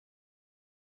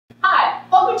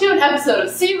to an episode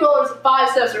of C-Roller's 5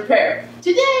 Steps Repair.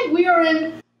 Today we are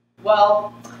in,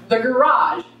 well, the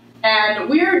garage, and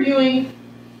we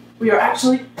are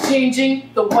actually changing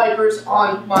the wipers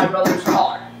on my brother's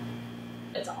car.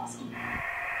 It's awesome.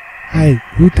 Hey,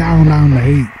 who down on the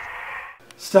heat?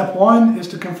 Step 1 is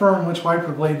to confirm which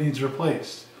wiper blade needs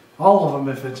replaced. All of them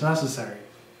if it's necessary.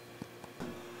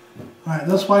 Alright,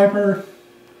 this wiper,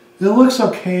 it looks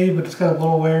okay, but it's got a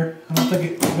little wear. I don't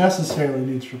think it necessarily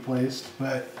needs replaced,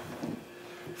 but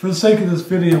for the sake of this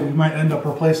video, we might end up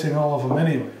replacing all of them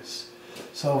anyways.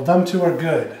 So them two are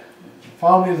good.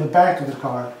 Follow me to the back of the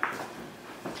car.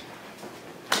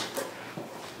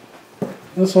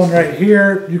 This one right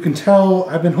here, you can tell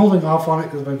I've been holding off on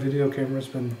it because my video camera's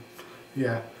been,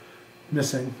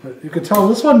 missing. But you can tell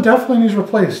this one definitely needs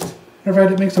replaced.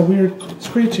 Whenever it makes a weird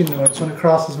screeching noise when it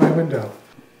crosses my window.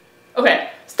 Okay,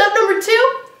 step number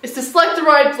 2 is to select the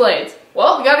right blades.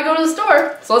 Well, we gotta go to the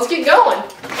store, so let's get going.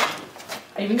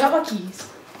 I even got my keys.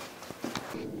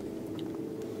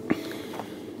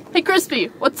 Hey Crispy,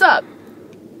 what's up?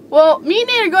 Well, me and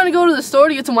Nate are going to go to the store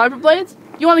to get some wiper blades.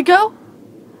 You want to go?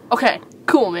 Okay,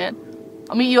 cool, man.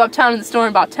 I'll meet you uptown in the store in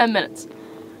about 10 minutes.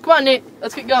 Come on, Nate,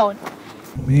 let's get going.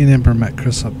 Me and Amber met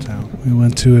Chris uptown. We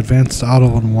went to Advanced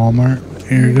Auto and Walmart.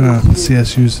 And you're gonna see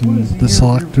us using the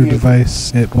selector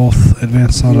device at both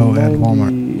Advanced Auto and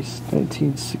Walmart.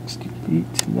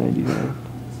 1968 to 99.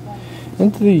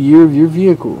 Enter the year of your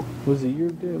vehicle. Was the year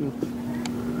of the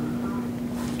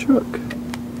truck?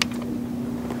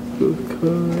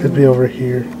 Could be over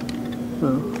here.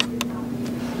 Oh.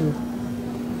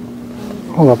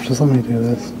 Hold up, just let me do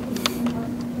this.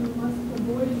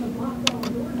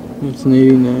 It's an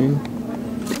 89.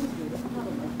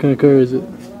 What kind of car is it?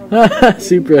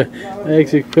 Supra. I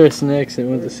actually pressed an accent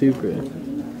with the Supra.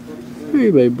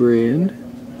 Very by brand.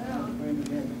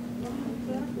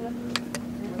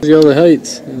 See all the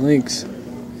heights and links.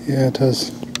 Yeah, it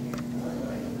does.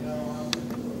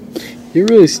 You're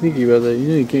really sneaky about that. You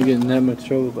know you can't get in that much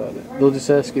trouble about it. They'll just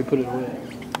ask you to put it away.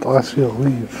 They'll ask you to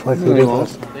leave, like we did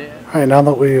last time. Alright, now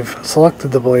that we've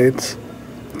selected the blades,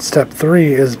 step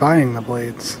 3 is buying the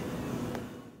blades.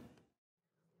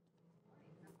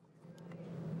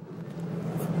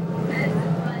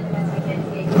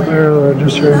 There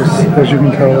registers, as you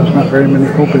can tell, there's not very many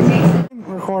open. I didn't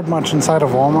record much inside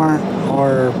of Walmart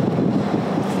or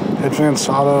Advanced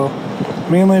Auto,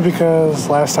 mainly because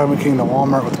last time we came to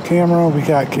Walmart with the camera, we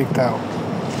got kicked out.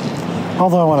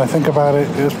 Although when I think about it,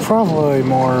 it's probably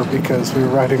more because we were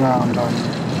riding around on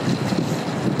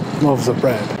loaves of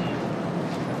bread.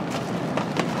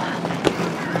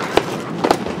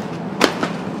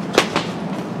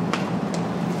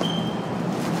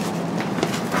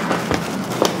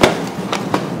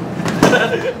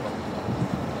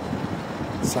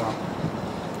 So,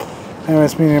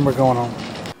 anyways, me and Amber going home.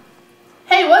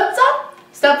 Hey, what's up?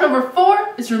 Step number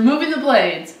 4 is removing the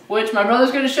blades, which my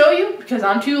brother's going to show you because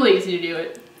I'm too lazy to do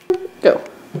it. Go.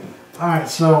 Alright,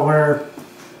 so we're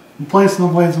replacing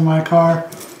the blades in my car.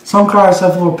 Some cars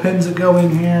have little pins that go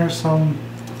in here, some,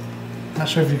 not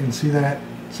sure if you can see that.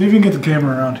 See if you can get the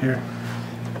camera around here.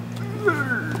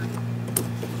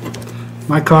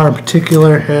 My car in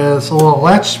particular has a little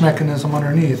latch mechanism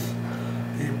underneath.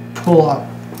 You pull up.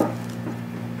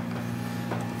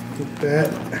 Like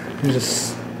that. You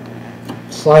just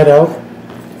slide out.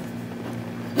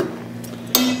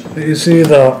 You see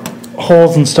the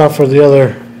holes and stuff for the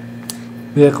other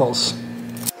vehicles.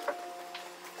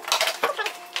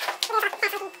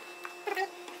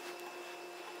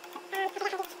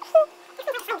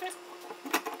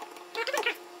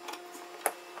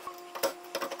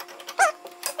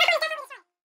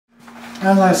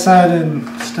 As I said in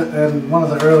one of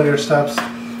the earlier steps,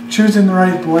 choosing the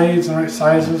right blades and right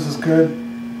sizes is good.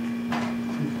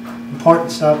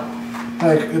 Important step.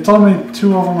 Like, it's only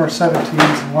 2 of them are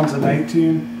 17s and one's a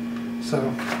 19. So.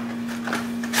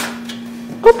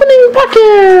 Opening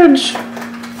package!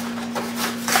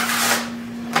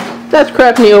 That's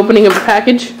crap in the opening of a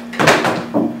package.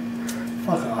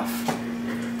 Fuck off.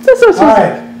 That's so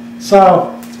Alright,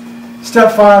 so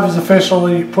step 5 is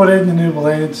officially put in the new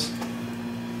blades.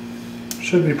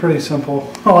 Should be pretty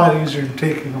simple. A lot easier than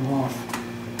taking them off. I'll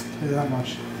tell you that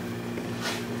much.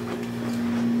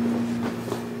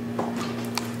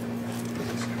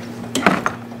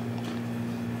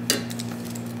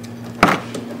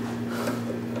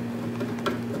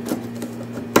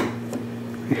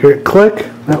 You hear it click?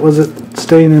 That was it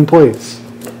staying in place.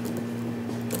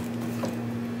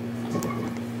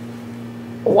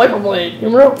 Wiper blade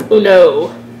numero uno.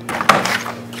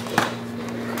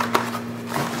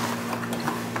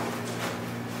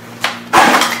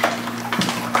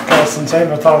 less insane.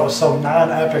 I thought it was so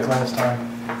non-epic last time.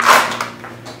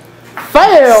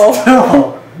 Fail!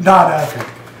 Still not epic.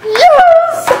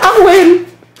 Yes! I win!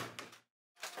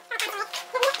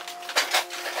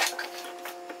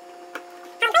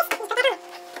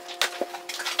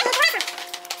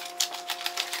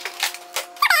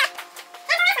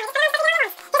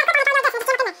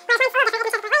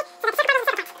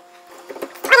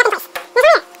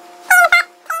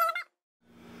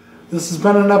 This has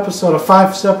been an episode of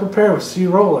 5-Step Repair with C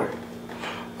Roller.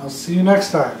 I'll see you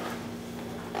next time.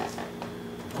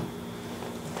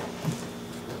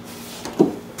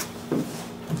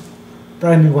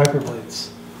 Brand new wiper blades.